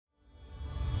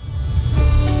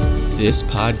This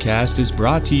podcast is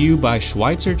brought to you by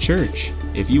Schweitzer Church.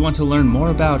 If you want to learn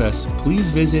more about us, please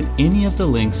visit any of the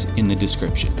links in the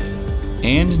description.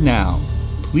 And now,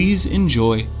 please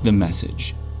enjoy the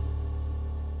message.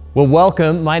 Well,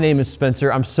 welcome. My name is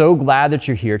Spencer. I'm so glad that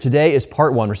you're here. Today is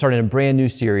part one. We're starting a brand new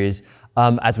series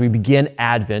as we begin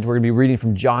Advent. We're going to be reading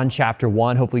from John chapter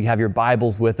 1. Hopefully you have your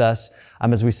Bibles with us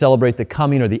as we celebrate the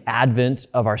coming or the Advent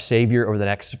of our Savior over the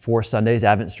next 4 Sundays.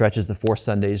 Advent stretches the 4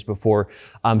 Sundays before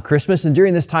Christmas. And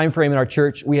during this time frame in our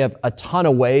church, we have a ton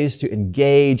of ways to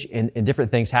engage in different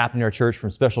things happening in our church, from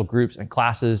special groups and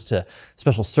classes to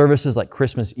special services like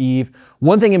Christmas Eve.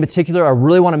 One thing in particular I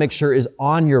really want to make sure is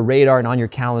on your radar and on your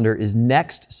calendar is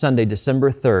next Sunday,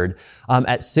 December 3rd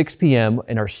at 6 p.m.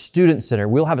 in our Student Center.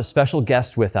 We'll have a special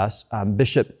guest with us,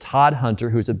 Bishop Todd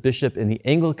Hunter, who's a bishop in the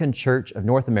Anglican Church of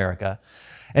North America.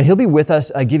 And he'll be with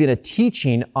us giving a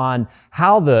teaching on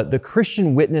how the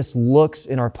Christian witness looks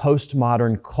in our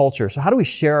postmodern culture. So how do we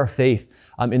share our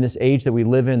faith in this age that we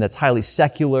live in that's highly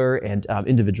secular and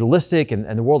individualistic,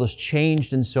 and the world has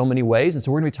changed in so many ways. And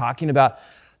so we're going to be talking about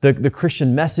the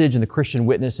Christian message and the Christian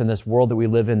witness in this world that we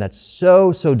live in that's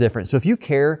so different. So if you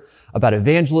care about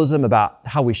evangelism, about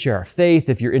how we share our faith,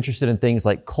 if you're interested in things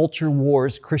like culture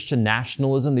wars, Christian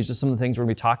nationalism, these are some of the things we're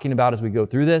going to be talking about as we go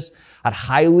through this. I'd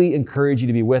highly encourage you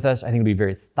to be with us. I think it'll be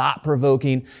very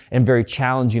thought-provoking and very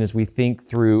challenging as we think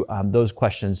through those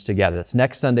questions together. That's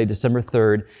next Sunday, December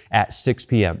 3rd at 6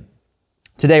 p.m.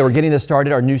 Today, we're getting this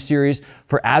started, our new series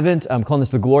for Advent. I'm calling this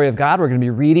The Glory of God. We're going to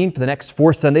be reading for the next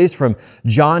 4 Sundays from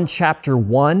John chapter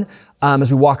 1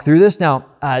 as we walk through this. Now,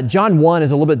 John 1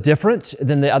 is a little bit different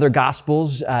than the other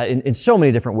Gospels in so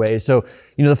many different ways. So,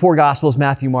 the 4 Gospels,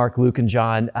 Matthew, Mark, Luke, and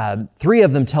John, 3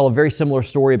 of them tell a very similar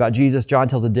story about Jesus. John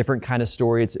tells a different kind of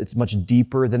story. It's much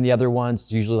deeper than the other ones.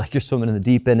 It's usually like you're swimming in the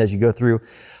deep end as you go through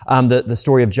the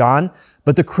story of John.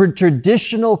 But the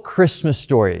traditional Christmas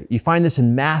story, you find this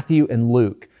in Matthew and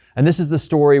Luke. And this is the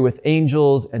story with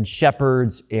angels and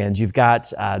shepherds, and you've got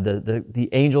the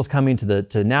angels coming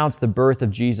to announce the birth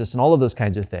of Jesus and all of those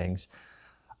kinds of things.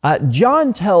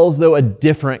 John tells, though, a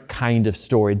different kind of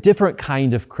story, different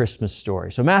kind of Christmas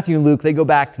story. So Matthew and Luke, they go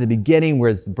back to the beginning where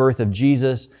it's the birth of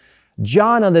Jesus.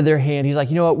 John, on the other hand, he's like,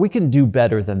 you know what, we can do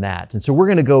better than that. And so we're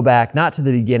going to go back, not to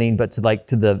the beginning, but to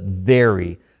the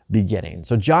very beginning.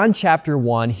 So John chapter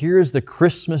 1, here's the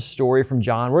Christmas story from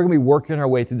John. We're going to be working our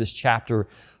way through this chapter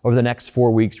over the next 4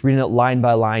 weeks, reading it line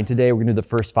by line. Today, we're going to do the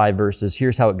first 5 verses.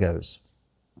 Here's how it goes.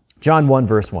 John 1,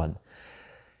 verse 1.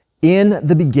 In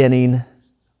the beginning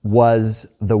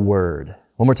was the Word.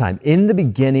 One more time. In the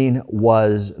beginning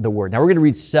was the Word. Now, we're going to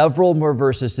read several more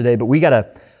verses today, but we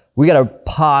gotta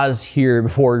pause here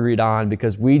before we read on,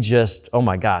 because oh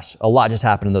my gosh, a lot just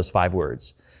happened in those 5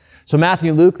 words. So Matthew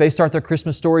and Luke, they start their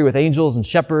Christmas story with angels and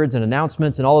shepherds and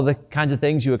announcements and all of the kinds of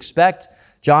things you expect.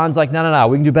 John's like, no,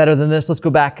 we can do better than this. Let's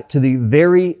go back to the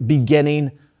very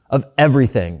beginning of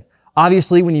everything.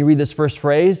 Obviously, when you read this first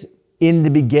phrase, in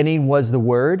the beginning was the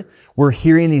Word, we're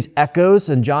hearing these echoes,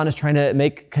 and John is trying to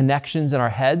make connections in our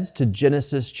heads to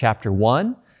Genesis chapter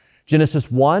 1.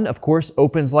 Genesis 1, of course,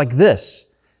 opens like this.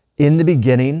 In the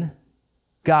beginning,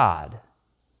 God.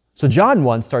 So John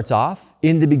 1 starts off,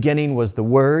 in the beginning was the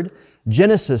Word.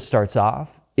 Genesis starts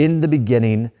off, in the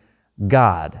beginning,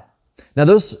 God. Now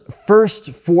those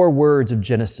first 4 words of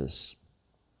Genesis,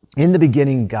 in the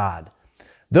beginning, God,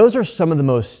 those are some of the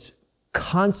most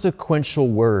consequential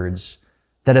words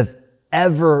that have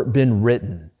ever been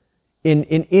written in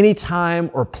any time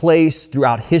or place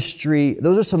throughout history.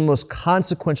 Those are some of the most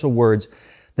consequential words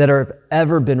that have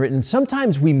ever been written.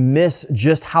 Sometimes we miss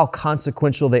just how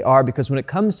consequential they are, because when it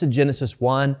comes to Genesis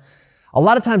 1, a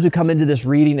lot of times we come into this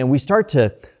reading and we start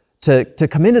to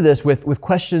come into this with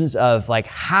questions of like,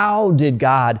 how did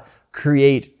God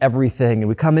create everything? And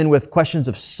we come in with questions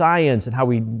of science and how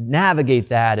we navigate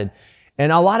that.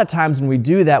 And a lot of times when we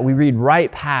do that, we read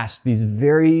right past these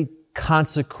very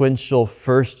consequential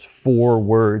first 4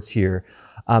 words here.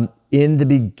 In the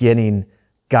beginning,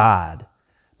 God.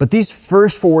 But these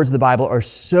first 4 words of the Bible are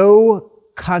so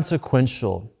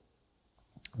consequential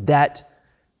that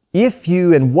if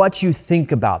you and what you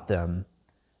think about them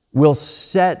will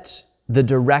set the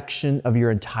direction of your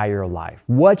entire life.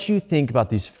 What you think about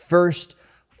these first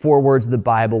 4 words of the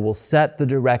Bible will set the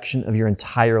direction of your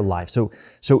entire life.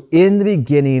 So in the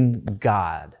beginning,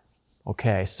 God.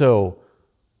 Okay, so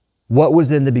what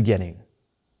was in the beginning?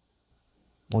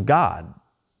 Well, God.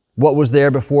 What was there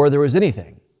before there was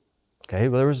anything? Okay,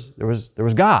 well, there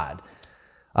was God.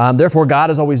 Therefore, God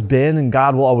has always been and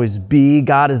God will always be.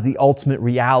 God is the ultimate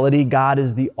reality. God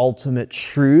is the ultimate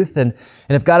truth. And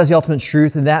if God is the ultimate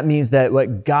truth, then that means that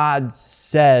what God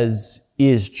says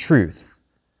is truth.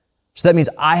 So that means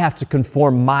I have to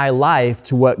conform my life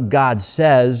to what God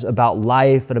says about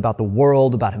life and about the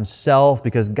world, about himself,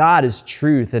 because God is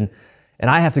truth. And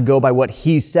I have to go by what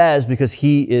he says because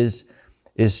he is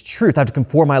truth. I have to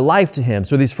conform my life to him.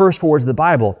 So these first 4 words of the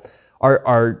Bible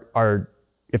are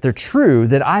if they're true,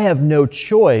 then I have no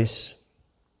choice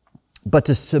but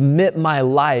to submit my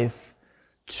life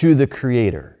to the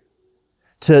Creator,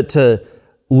 to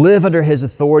live under his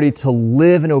authority, to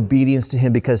live in obedience to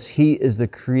him because he is the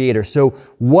Creator. So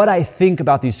what I think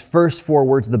about these first 4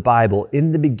 words of the Bible,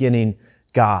 in the beginning,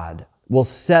 God, will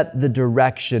set the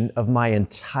direction of my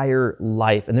entire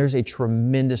life. And there's a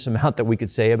tremendous amount that we could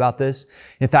say about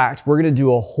this. In fact, we're going to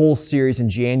do a whole series in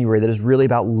January that is really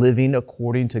about living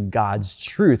according to God's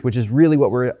truth, which is really what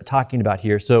we're talking about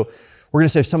here. So we're going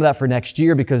to save some of that for next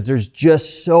year because there's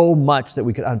just so much that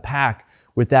we could unpack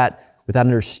with that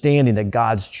understanding that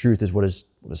God's truth is what is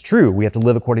true. We have to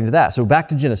live according to that. So back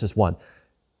to Genesis 1.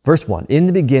 Verse 1, in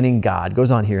the beginning, God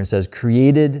goes on here and says,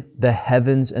 created the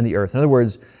heavens and the earth. In other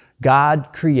words,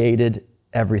 God created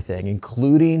everything,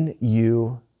 including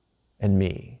you and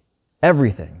me.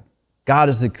 Everything. God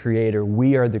is the creator.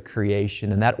 We are the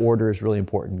creation. And that order is really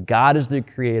important. God is the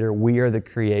creator. We are the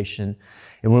creation.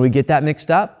 And when we get that mixed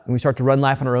up and we start to run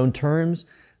life on our own terms,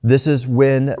 this is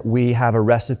when we have a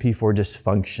recipe for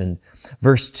dysfunction.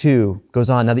 Verse 2 goes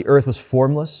on, now the earth was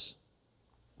formless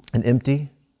and empty.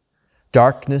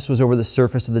 Darkness was over the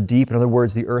surface of the deep. In other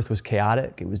words, the earth was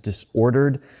chaotic. It was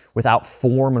disordered, without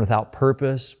form and without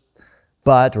purpose.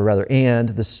 And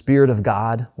the Spirit of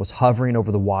God was hovering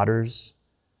over the waters.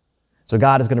 So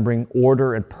God is going to bring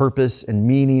order and purpose and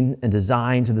meaning and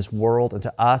design to this world and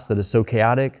to us that is so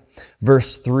chaotic.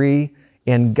 Verse 3,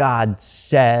 and God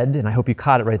said, and I hope you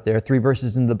caught it right there, 3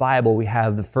 verses in the Bible, we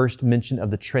have the first mention of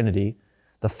the Trinity,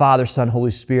 the Father, Son,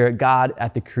 Holy Spirit, God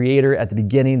at the Creator, at the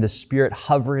beginning, the Spirit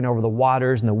hovering over the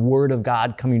waters, and the Word of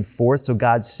God coming forth. So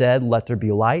God said, let there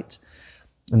be light.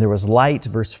 And there was light,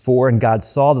 verse 4, and God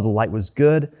saw that the light was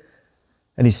good,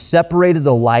 and he separated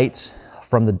the light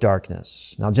from the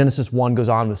darkness. Now, Genesis 1 goes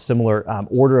on with similar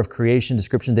order of creation,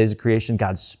 description, days of creation.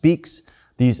 God speaks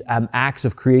these acts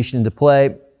of creation into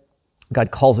play. God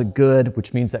calls it good,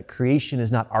 which means that creation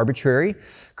is not arbitrary.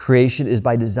 Creation is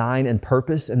by design and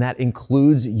purpose, and that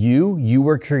includes you. You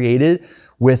were created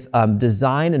with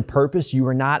design and purpose. You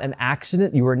are not an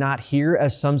accident. You are not here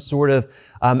as some sort of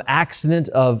accident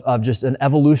of just an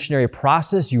evolutionary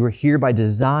process. You are here by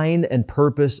design and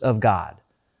purpose of God.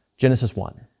 Genesis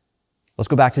 1. Let's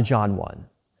go back to John 1.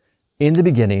 In the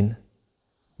beginning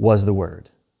was the Word.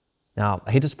 Now,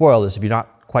 I hate to spoil this if you're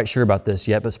not quite sure about this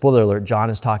yet, but spoiler alert, John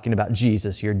is talking about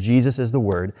Jesus here. Jesus is the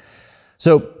Word.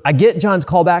 So I get John's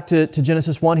call back to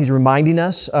Genesis 1. He's reminding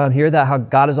us here that how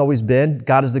God has always been.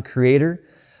 God is the Creator.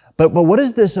 But what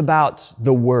is this about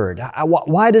the Word?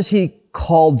 Why does he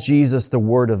call Jesus the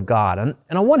Word of God? And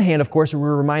on one hand, of course,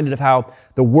 we're reminded of how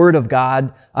the Word of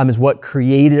God is what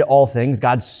created all things.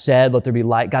 God said, let there be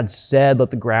light. God said,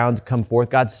 let the ground come forth.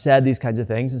 God said these kinds of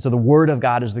things. And so the Word of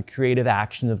God is the creative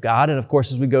action of God. And of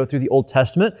course, as we go through the Old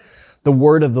Testament, the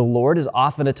word of the Lord is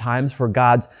often at times for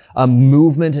God's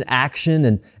movement and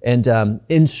action and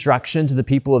instruction to the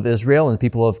people of Israel and the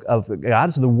people of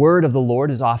God. So the word of the Lord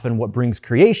is often what brings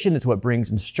creation. It's what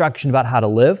brings instruction about how to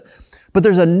live. But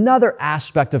there's another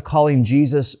aspect of calling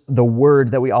Jesus the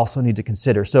Word that we also need to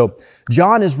consider. So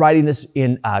John is writing this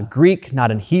in Greek,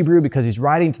 not in Hebrew, because he's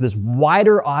writing to this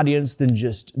wider audience than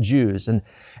just Jews. And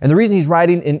the reason he's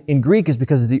writing in Greek is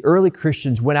because as the early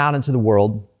Christians went out into the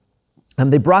world,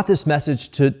 they brought this message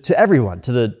to everyone,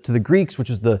 to the Greeks, which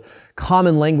is the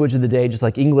common language of the day, just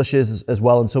like English is as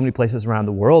well in so many places around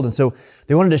the world. And so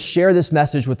they wanted to share this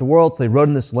message with the world, so they wrote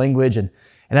in this language. And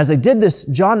as they did this,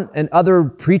 John and other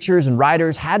preachers and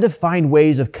writers had to find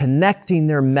ways of connecting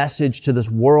their message to this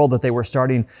world that they were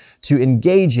starting to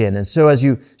engage in. And so as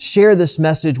you share this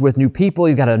message with new people,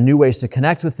 you've got a new ways to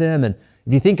connect with them. And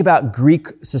if you think about Greek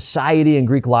society and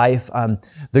Greek life,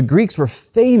 the Greeks were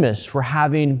famous for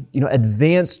having,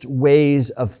 advanced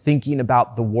ways of thinking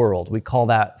about the world. We call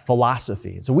that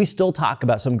philosophy. So we still talk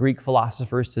about some Greek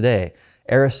philosophers today.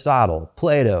 Aristotle,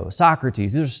 Plato,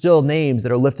 Socrates. These are still names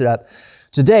that are lifted up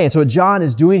today. And so what John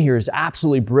is doing here is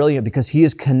absolutely brilliant because he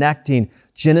is connecting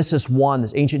Genesis 1,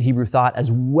 this ancient Hebrew thought,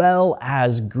 as well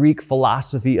as Greek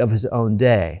philosophy of his own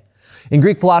day. In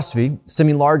Greek philosophy,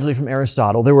 stemming largely from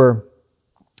Aristotle, there were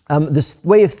this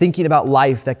way of thinking about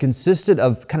life that consisted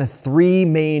of kind of three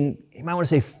main, you might want to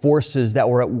say, forces that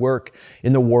were at work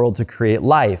in the world to create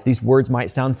life. These words might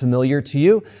sound familiar to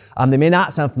you. They may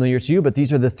not sound familiar to you, but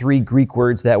these are the three Greek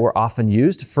words that were often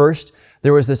used. First,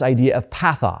 there was this idea of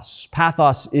pathos.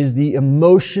 Pathos is the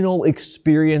emotional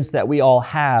experience that we all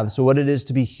have. So what it is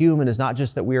to be human is not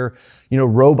just that we're,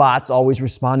 robots always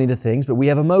responding to things, but we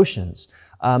have emotions.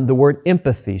 The word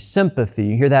empathy, sympathy,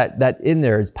 you hear that in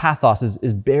there. Pathos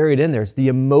is buried in there. It's the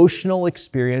emotional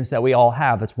experience that we all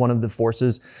have. That's one of the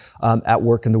forces at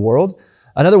work in the world.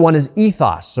 Another one is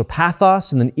ethos. So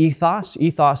pathos and then ethos.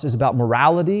 Ethos is about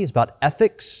morality. It's about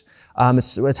ethics.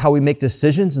 It's how we make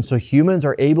decisions. And so humans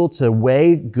are able to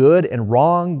weigh good and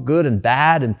wrong, good and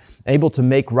bad, and able to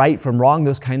make right from wrong,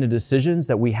 those kind of decisions,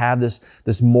 that we have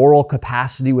this moral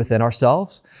capacity within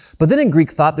ourselves. But then in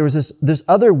Greek thought, there was this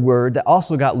other word that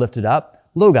also got lifted up,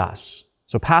 logos.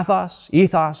 So pathos,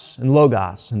 ethos, and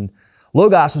logos. And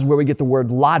logos is where we get the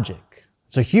word logic.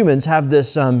 So humans have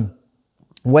this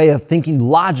way of thinking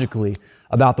logically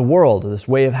about the world, this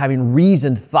way of having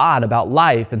reasoned thought about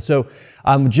life. And so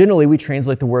generally we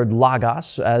translate the word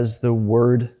logos as the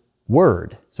word.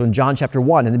 So in John chapter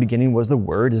 1, in the beginning was the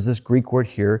Word, is this Greek word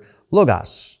here,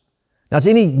 logos. Now to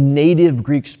any native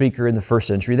Greek speaker in the first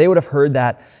century, they would have heard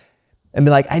that and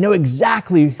be like, I know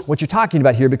exactly what you're talking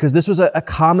about here, because this was a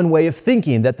common way of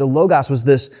thinking, that the logos was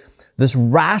this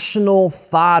rational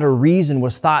thought or reason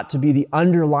was thought to be the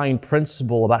underlying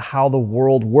principle about how the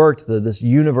world worked, this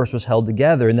universe was held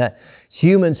together, and that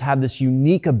humans have this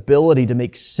unique ability to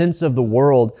make sense of the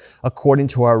world according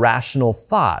to our rational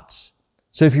thoughts.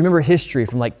 So if you remember history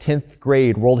from like 10th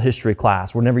grade world history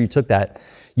class, whenever you took that,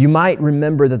 you might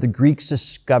remember that the Greeks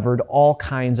discovered all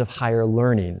kinds of higher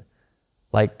learning,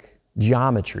 like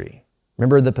geometry.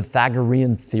 Remember the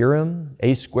Pythagorean theorem,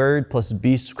 a squared plus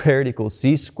b squared equals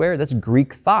c squared? That's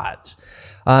Greek thought.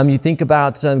 You think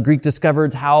about Greek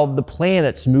discovered how the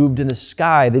planets moved in the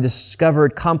sky. They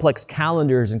discovered complex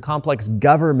calendars and complex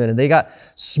government, and they got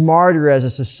smarter as a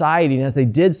society. And as they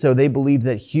did so, they believed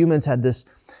that humans had this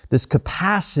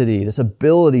capacity, this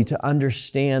ability to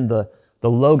understand the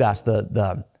logos,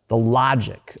 the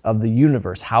logic of the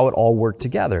universe, how it all worked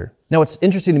together. Now, what's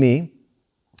interesting to me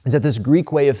is that this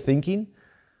Greek way of thinking,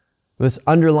 this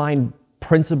underlying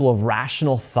principle of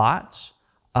rational thought,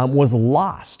 was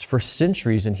lost for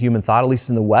centuries in human thought, at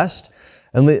least in the West.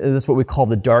 And that's what we call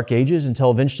the Dark Ages, until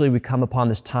eventually we come upon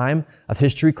this time of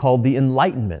history called the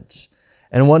Enlightenment.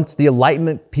 And once the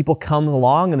Enlightenment people come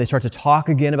along and they start to talk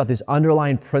again about this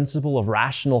underlying principle of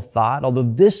rational thought, although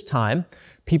this time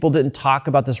people didn't talk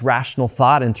about this rational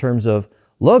thought in terms of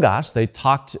logos, they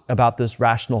talked about this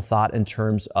rational thought in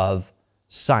terms of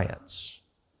science.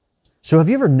 So have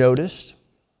you ever noticed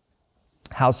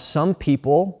how some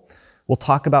people will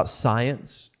talk about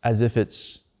science as if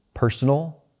it's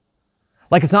personal?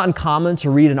 Like it's not uncommon to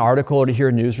read an article or to hear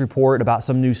a news report about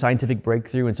some new scientific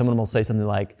breakthrough, and some of them will say something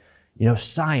like,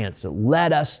 science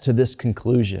led us to this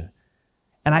conclusion.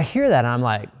 And I hear that and I'm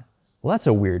like, well, that's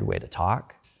a weird way to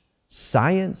talk.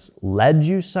 Science led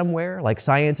you somewhere? Like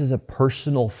science is a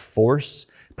personal force.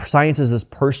 Science is this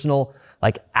personal,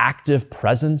 active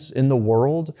presence in the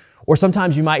world. Or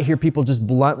sometimes you might hear people just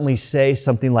bluntly say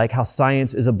something like how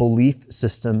science is a belief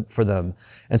system for them.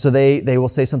 And so they will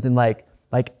say something like,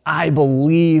 I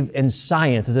believe in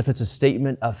science, as if it's a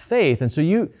statement of faith. And so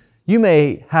you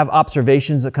may have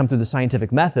observations that come through the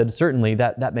scientific method. Certainly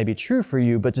that may be true for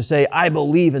you, but to say, I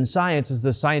believe in science as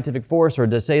this scientific force, or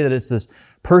to say that it's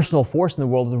this personal force in the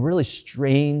world, is a really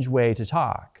strange way to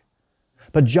talk.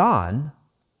 But John,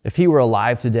 if he were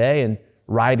alive today and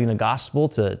writing a gospel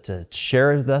to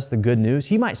share with us the good news,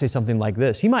 he might say something like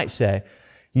this. He might say,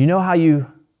 you know how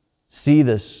you see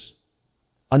this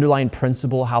underlying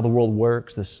principle, how the world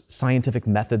works, this scientific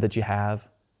method that you have?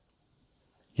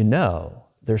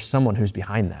 There's someone who's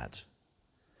behind that.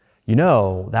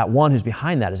 That one who's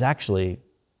behind that is actually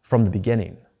from the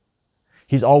beginning.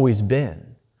 He's always been.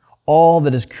 All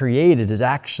that is created is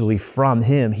actually from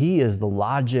Him. He is the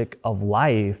logic of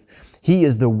life. He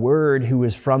is the Word who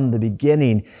is from the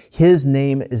beginning. His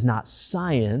name is not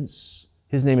science.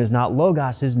 His name is not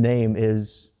logos. His name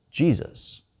is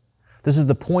Jesus. This is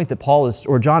the point that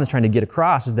John is trying to get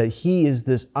across, is that He is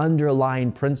this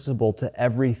underlying principle to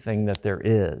everything that there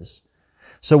is.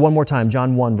 So one more time,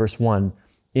 John 1, verse 1.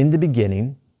 In the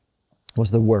beginning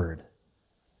was the Word.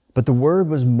 But the Word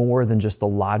was more than just the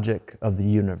logic of the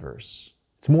universe.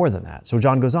 It's more than that. So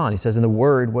John goes on. He says, and the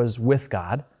Word was with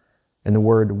God, and the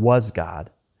Word was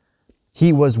God.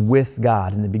 He was with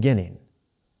God in the beginning.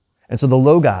 And so the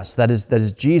Logos, that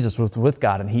is Jesus with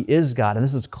God, and he is God. And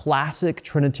this is classic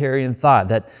Trinitarian thought,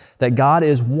 that God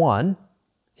is one.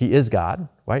 He is God,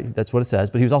 right? That's what it says.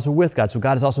 But he was also with God. So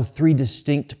God is also three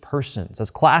distinct persons.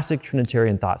 That's classic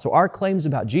Trinitarian thought. So our claims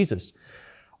about Jesus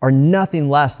are nothing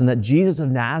less than that Jesus of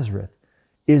Nazareth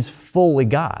is fully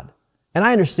God. And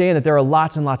I understand that there are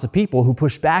lots and lots of people who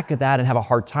push back at that and have a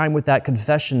hard time with that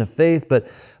confession of faith, but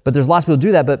there's lots of people who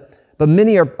do that. But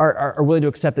many are willing to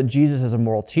accept that Jesus is a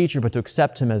moral teacher, but to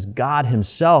accept him as God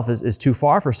himself is too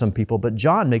far for some people. But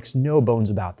John makes no bones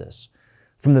about this.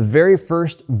 From the very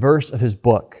first verse of his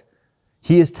book,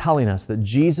 he is telling us that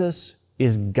Jesus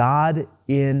is God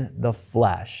in the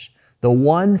flesh. The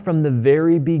one from the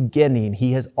very beginning.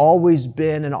 He has always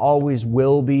been and always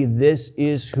will be. This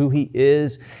is who he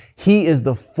is. He is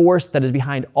the force that is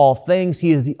behind all things. He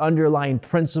is the underlying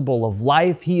principle of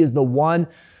life. He is the one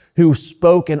who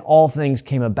spoke and all things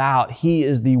came about. He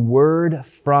is the Word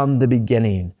from the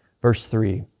beginning. Verse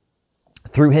 3,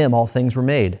 through him all things were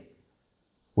made.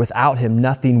 Without him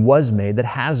nothing was made that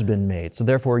has been made. So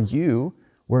therefore you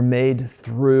were made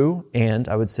through and,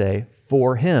 I would say,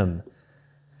 for him.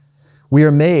 We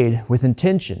are made with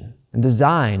intention and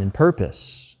design and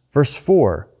purpose. Verse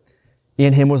 4,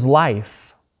 in him was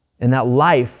life, and that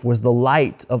life was the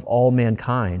light of all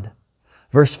mankind.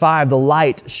 Verse 5, the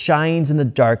light shines in the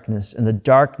darkness, and the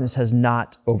darkness has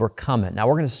not overcome it. Now,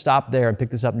 we're going to stop there and pick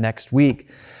this up next week.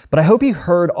 But I hope you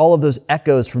heard all of those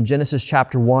echoes from Genesis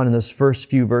chapter 1 and those first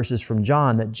few verses from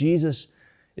John, that Jesus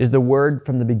is the Word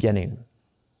from the beginning.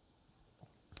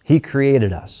 He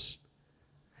created us.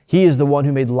 He is the one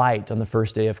who made light on the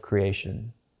first day of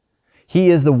creation. He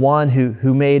is the one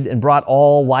who made and brought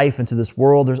all life into this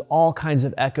world. There's all kinds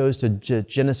of echoes to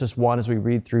Genesis 1 as we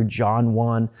read through John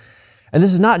 1. And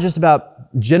this is not just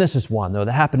about Genesis 1, though.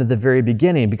 That happened at the very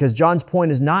beginning, because John's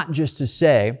point is not just to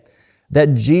say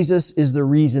that Jesus is the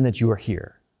reason that you are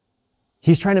here.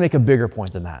 He's trying to make a bigger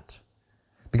point than that.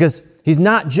 Because he's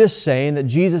not just saying that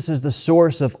Jesus is the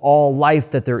source of all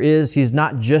life that there is. He's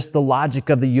not just the logic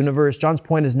of the universe. John's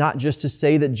point is not just to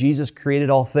say that Jesus created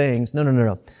all things.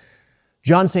 No.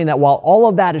 John's saying that while all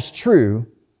of that is true,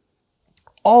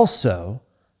 also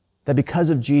that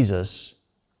because of Jesus,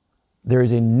 there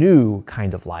is a new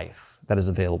kind of life that is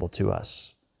available to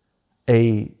us.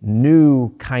 A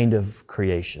new kind of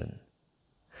creation.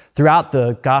 Throughout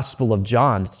the Gospel of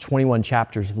John, it's 21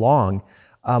 chapters long,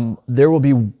 there will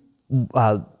be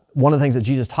one of the things that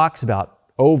Jesus talks about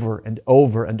over and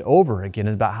over and over again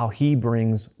is about how he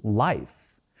brings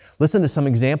life. Listen to some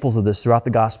examples of this throughout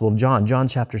the Gospel of John. John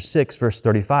chapter 6, verse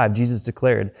 35, Jesus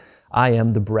declared, I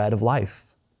am the bread of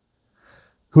life.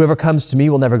 Whoever comes to me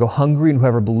will never go hungry, and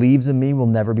whoever believes in me will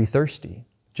never be thirsty.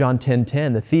 John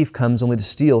 10:10, the thief comes only to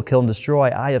steal, kill, and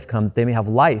destroy. I have come that they may have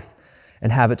life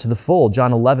and have it to the full.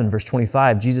 John 11, verse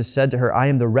 25, Jesus said to her, I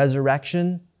am the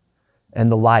resurrection and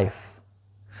the life.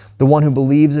 The one who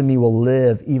believes in me will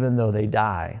live even though they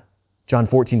die. John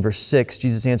 14, verse 6,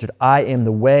 Jesus answered, I am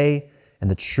the way and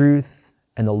the truth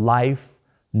and the life.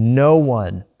 No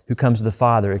one who comes to the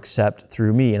Father except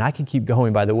through me. And I can keep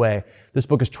going, by the way. This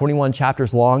book is 21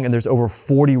 chapters long, and there's over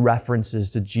 40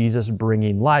 references to Jesus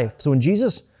bringing life. So when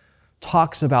Jesus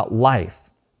talks about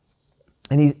life,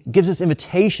 and he gives us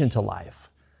invitation to life,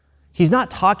 he's not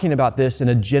talking about this in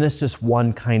a Genesis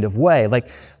 1 kind of way. Like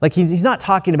he's not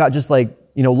talking about just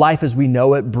life as we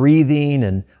know it, breathing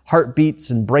and heartbeats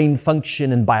and brain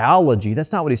function and biology.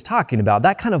 That's not what he's talking about.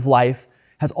 That kind of life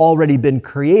has already been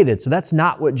created. So that's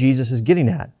not what Jesus is getting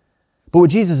at. But what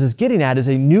Jesus is getting at is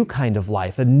a new kind of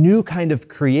life, a new kind of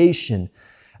creation.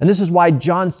 And this is why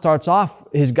John starts off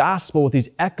his gospel with these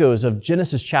echoes of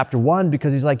Genesis chapter 1,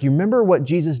 because he's like, you remember what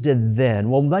Jesus did then?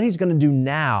 Well, what he's going to do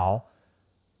now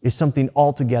is something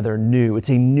altogether new. It's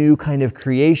a new kind of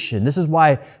creation. This is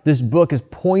why this book is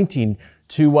pointing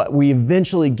to what we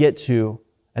eventually get to,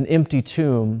 an empty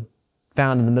tomb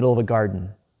found in the middle of a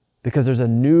garden, because there's a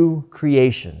new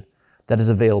creation that is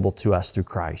available to us through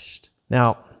Christ.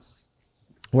 Now,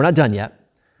 we're not done yet.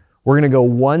 We're going to go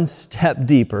one step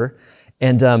deeper.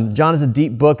 And John is a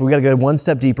deep book, but we got to go one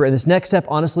step deeper. And this next step,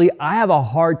 honestly, I have a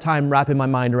hard time wrapping my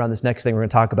mind around this next thing we're going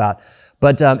to talk about.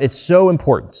 But it's so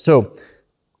important. So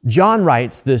John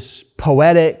writes this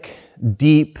poetic,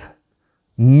 deep,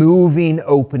 moving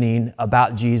opening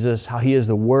about Jesus, how he is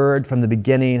the Word from the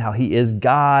beginning, how he is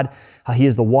God, how he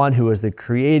is the one who is the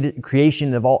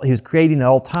creation of all, he was creating at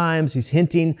all times.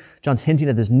 John's hinting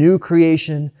at this new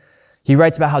creation. He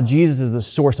writes about how Jesus is the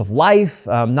source of life,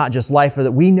 not just life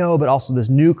that we know, but also this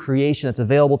new creation that's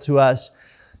available to us.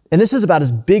 And this is about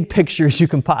as big picture as you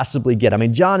can possibly get. I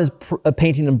mean, John is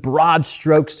painting in broad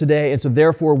strokes today, and so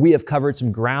therefore we have covered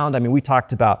some ground. I mean, we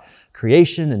talked about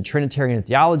creation and Trinitarian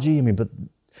theology. I mean, but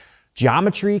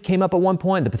geometry came up at one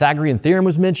point. The Pythagorean theorem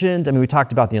was mentioned. I mean, we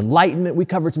talked about the Enlightenment. We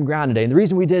covered some ground today. And the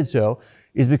reason we did so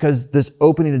is because this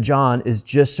opening to John is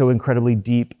just so incredibly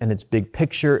deep and it's big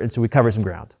picture, and so we covered some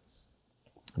ground.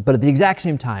 But at the exact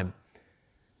same time,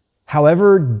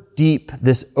 however deep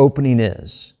this opening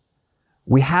is,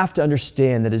 we have to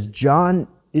understand that as John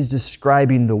is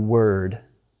describing the Word,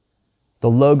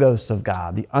 the Logos of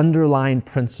God, the underlying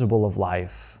principle of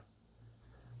life,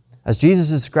 as John is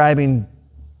describing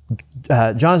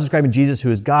Jesus,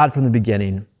 who is God from the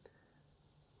beginning,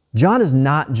 John is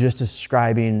not just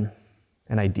describing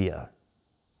an idea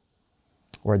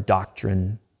or a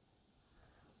doctrine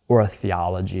or a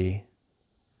theology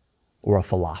or a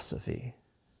philosophy.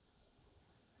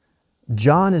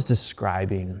 John is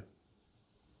describing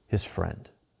his friend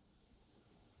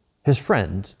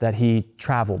that he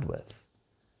traveled with,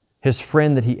 his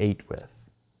friend that he ate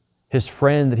with, his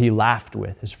friend that he laughed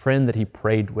with, his friend that he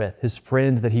prayed with, his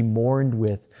friend that he mourned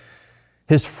with,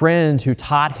 his friend who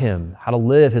taught him how to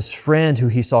live, his friend who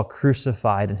he saw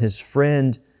crucified, and his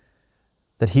friend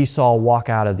that he saw walk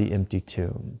out of the empty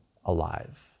tomb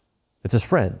alive. It's his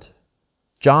friend.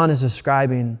 John is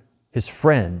describing his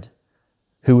friend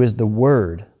who is the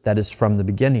Word that is from the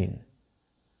beginning.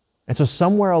 And so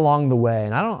somewhere along the way,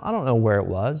 and I don't know where it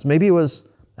was, maybe it was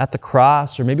at the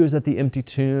cross, or maybe it was at the empty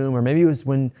tomb, or maybe it was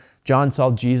when John saw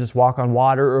Jesus walk on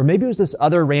water, or maybe it was this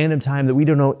other random time that we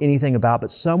don't know anything about, but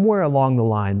somewhere along the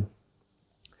line,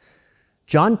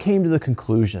 John came to the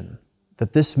conclusion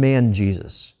that this man,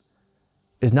 Jesus,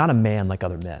 is not a man like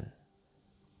other men,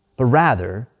 but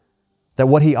rather that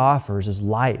what he offers is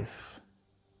life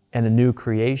and a new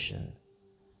creation.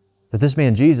 That this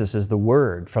man, Jesus, is the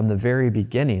Word from the very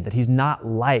beginning, that he's not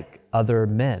like other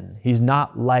men. He's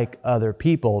not like other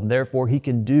people, and therefore he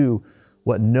can do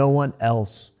what no one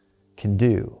else can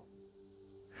do.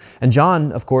 And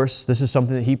John, of course, this is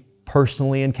something that he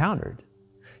personally encountered.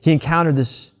 He encountered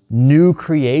this new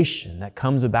creation that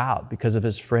comes about because of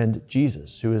his friend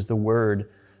Jesus, who is the Word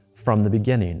from the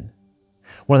beginning.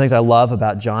 One of the things I love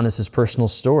about John is his personal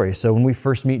story. So when we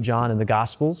first meet John in the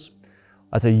Gospels,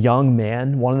 as a young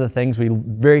man, one of the things we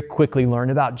very quickly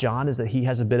learn about John is that he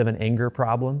has a bit of an anger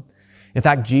problem. In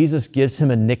fact, Jesus gives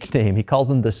him a nickname. He calls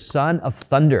him the Son of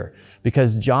Thunder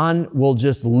because John will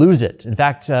just lose it. In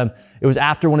fact, it was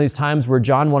after one of these times where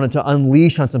John wanted to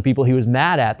unleash on some people he was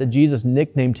mad at that Jesus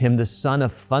nicknamed him the Son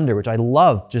of Thunder, which I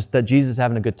love, just that Jesus is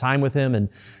having a good time with him and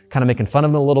kind of making fun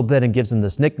of him a little bit and gives him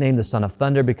this nickname, the Son of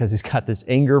Thunder, because he's got this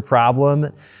anger problem.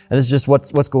 And this is just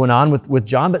what's going on with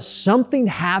John. But something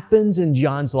happens in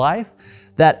John's life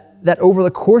that over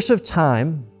the course of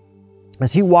time,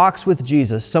 as he walks with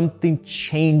Jesus, something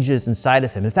changes inside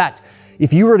of him. In fact,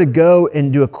 if you were to go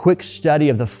and do a quick study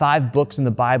of the 5 books in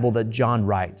the Bible that John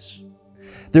writes,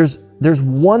 there's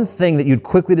one thing that you'd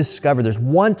quickly discover, there's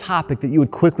one topic that you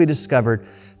would quickly discover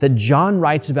that John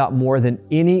writes about more than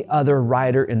any other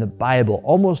writer in the Bible,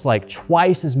 almost like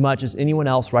twice as much as anyone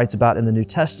else writes about in the New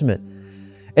Testament.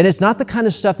 And it's not the kind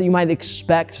of stuff that you might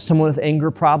expect someone with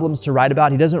anger problems to write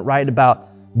about. He doesn't write about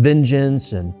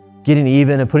vengeance and getting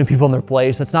even and putting people in their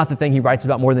place. That's not the thing he writes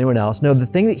about more than anyone else. No, the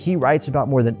thing that he writes about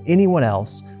more than anyone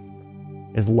else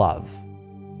is love.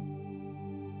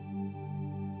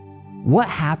 What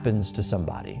happens to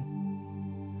somebody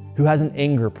who has an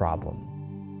anger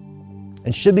problem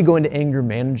and should be going to anger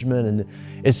management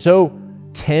and is so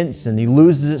tense and he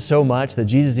loses it so much that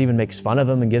Jesus even makes fun of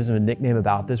him and gives him a nickname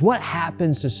about this? What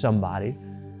happens to somebody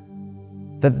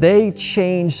that they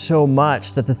change so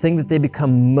much that the thing that they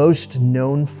become most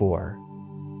known for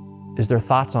is their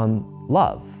thoughts on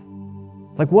love?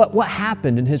 Like what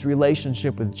happened in his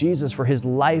relationship with Jesus for his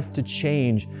life to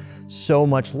change so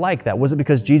much like that? Was it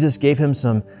because Jesus gave him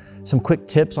some quick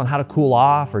tips on how to cool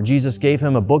off, or Jesus gave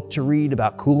him a book to read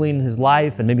about cooling his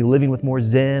life and maybe living with more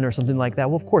zen or something like that?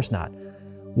 Well, of course not.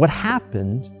 What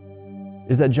happened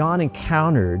is that John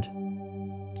encountered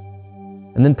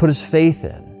and then put his faith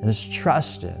in and his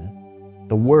trust in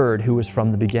the Word who was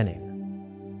from the beginning.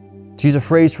 To use a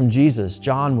phrase from Jesus,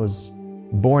 John was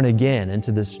born again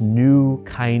into this new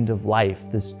kind of life,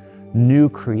 this new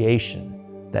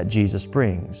creation that Jesus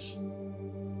brings.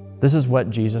 This is what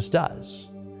Jesus does.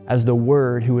 As the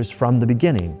Word who is from the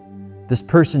beginning, this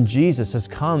person Jesus has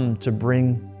come to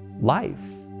bring life.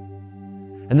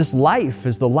 And this life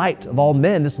is the light of all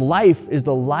men. This life is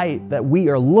the light that we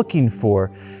are looking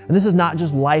for. And this is not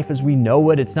just life as we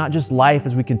know it. It's not just life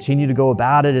as we continue to go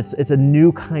about it. It's a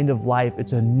new kind of life.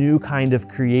 It's a new kind of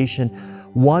creation,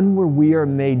 one where we are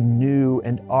made new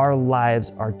and our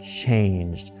lives are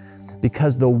changed.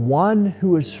 Because the one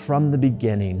who is from the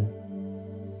beginning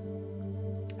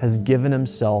has given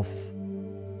himself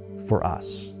for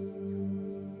us.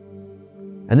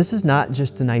 And this is not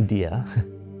just an idea.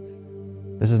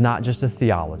 This is not just a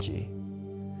theology.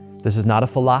 This is not a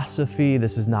philosophy.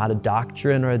 This is not a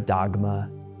doctrine or a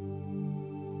dogma.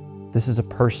 This is a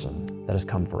person that has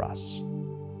come for us.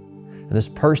 And this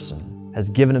person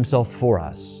has given himself for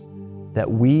us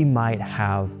that we might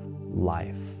have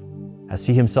life. As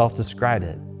he himself described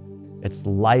it, it's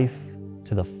life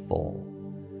to the full.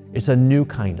 It's a new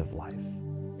kind of life,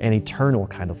 an eternal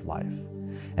kind of life,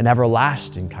 an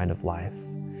everlasting kind of life.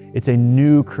 It's a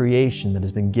new creation that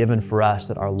has been given for us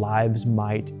that our lives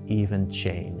might even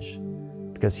change.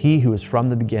 Because he who is from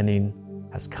the beginning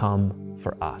has come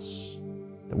for us,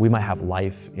 that we might have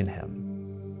life in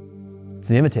him. It's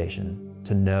an invitation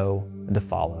to know and to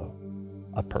follow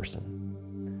a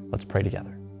person. Let's pray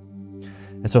together.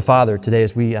 And so, Father, today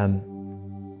as we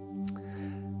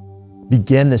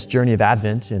begin this journey of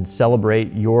Advent and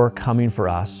celebrate your coming for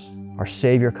us, our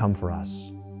Savior come for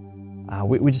us,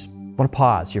 we just want to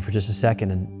pause here for just a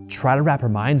second and try to wrap our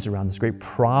minds around this great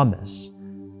promise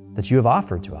that you have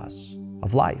offered to us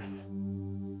of life.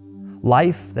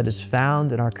 Life that is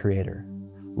found in our Creator.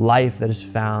 Life that is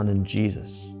found in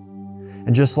Jesus.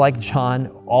 And just like John,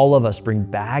 all of us bring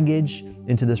baggage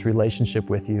into this relationship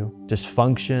with you,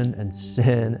 dysfunction and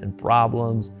sin and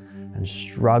problems and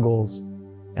struggles.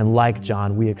 And like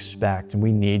John, we expect and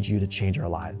we need you to change our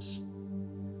lives,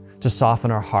 to soften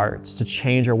our hearts, to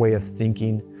change our way of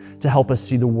thinking, to help us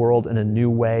see the world in a new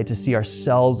way, to see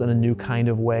ourselves in a new kind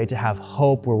of way, to have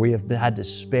hope where we have had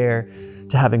despair,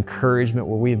 to have encouragement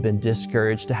where we have been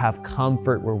discouraged, to have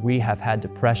comfort where we have had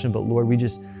depression. But Lord,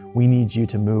 we need you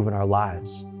to move in our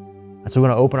lives. And so we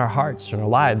want to open our hearts and our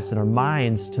lives and our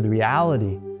minds to the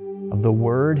reality of the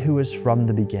Word who is from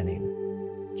the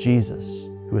beginning, Jesus,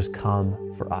 who has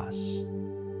come for us.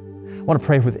 I want to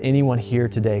pray with anyone here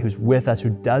today who's with us who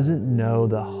doesn't know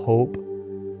the hope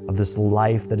of this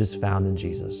life that is found in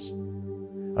Jesus.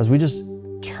 As we just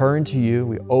turn to you,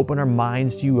 we open our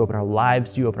minds to you, we open our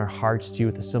lives to you, open our hearts to you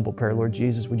with a simple prayer. Lord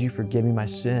Jesus, would you forgive me my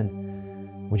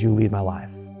sin? Would you lead my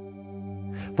life?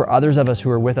 For others of us who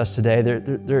are with us today,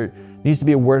 there needs to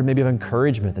be a word maybe of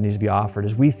encouragement that needs to be offered.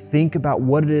 As we think about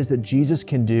what it is that Jesus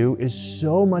can do is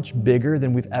so much bigger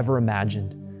than we've ever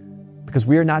imagined. Because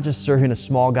we are not just serving a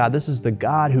small God. This is the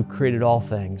God who created all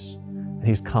things, and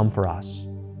he's come for us.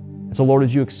 And so Lord,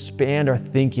 would you expand our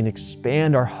thinking,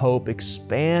 expand our hope,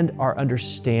 expand our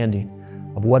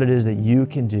understanding of what it is that you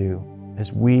can do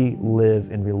as we live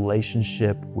in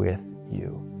relationship with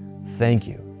you. Thank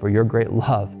you for your great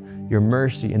love, your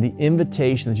mercy, and the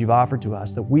invitation that you've offered to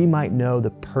us that we might know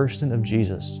the person of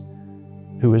Jesus,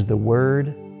 who is the Word,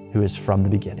 who is from the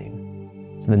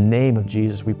beginning. It's in the name of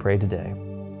Jesus we pray today.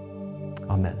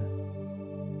 Amen.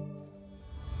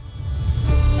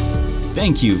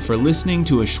 Thank you for listening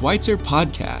to a Schweitzer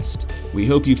podcast. We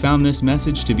hope you found this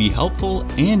message to be helpful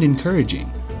and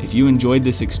encouraging. If you enjoyed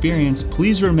this experience,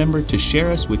 please remember to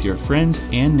share us with your friends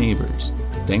and neighbors.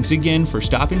 Thanks again for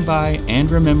stopping by, and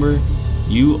remember,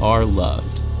 you are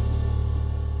loved.